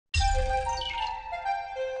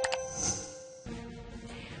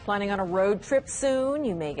Planning on a road trip soon?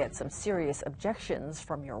 You may get some serious objections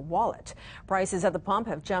from your wallet. Prices at the pump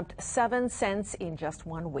have jumped 7 cents in just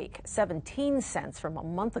 1 week, 17 cents from a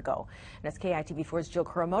month ago. And as KITV4's Jill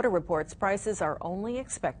Kuramoto reports, prices are only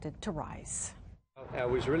expected to rise. I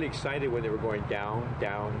was really excited when they were going down,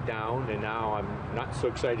 down, down, and now I'm not so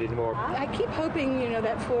excited anymore. I keep hoping,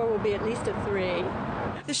 that 4 will be at least a 3.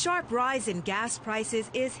 The sharp rise in gas prices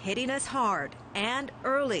is hitting us hard and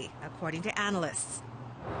early, according to analysts.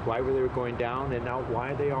 Why were they going down, and now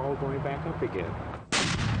why are they all going back up again?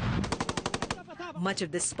 Much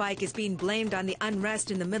of the spike is being blamed on the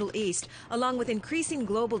unrest in the Middle East, along with increasing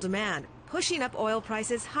global demand, pushing up oil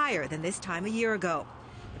prices higher than this time a year ago.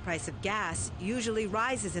 The price of gas usually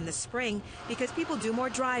rises in the spring because people do more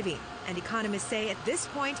driving, and economists say at this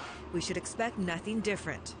point we should expect nothing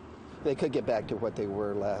different. They could get back to what they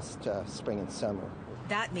were last spring and summer.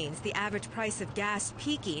 That means the average price of gas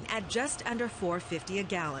peaking at just under $4.50 a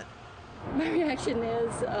gallon. My reaction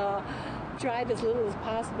is drive as little as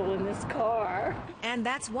possible in this car. And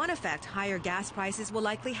that's one effect higher gas prices will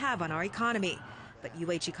likely have on our economy. But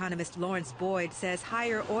UH economist Lawrence Boyd says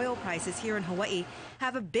higher oil prices here in Hawaii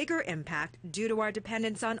have a bigger impact due to our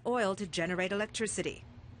dependence on oil to generate electricity.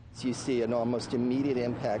 You see an almost immediate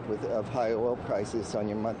impact of high oil prices on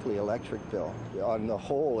your monthly electric bill. On the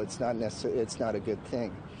whole, it's not a good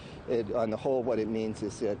thing. On the whole, what it means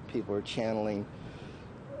is that people are channeling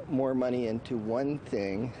more money into one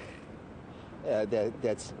thing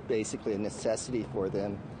that's basically a necessity for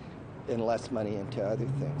them, and less money into other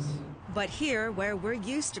things. But here, where we're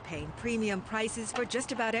used to paying premium prices for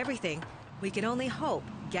just about everything, we can only hope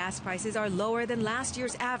gas prices are lower than last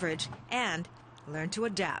year's average and learn to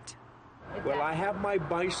adapt. Well, I have my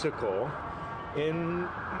bicycle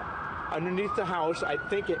underneath the house. I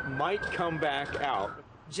think it might come back out.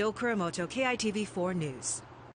 Jill Kuramoto, KITV4 News.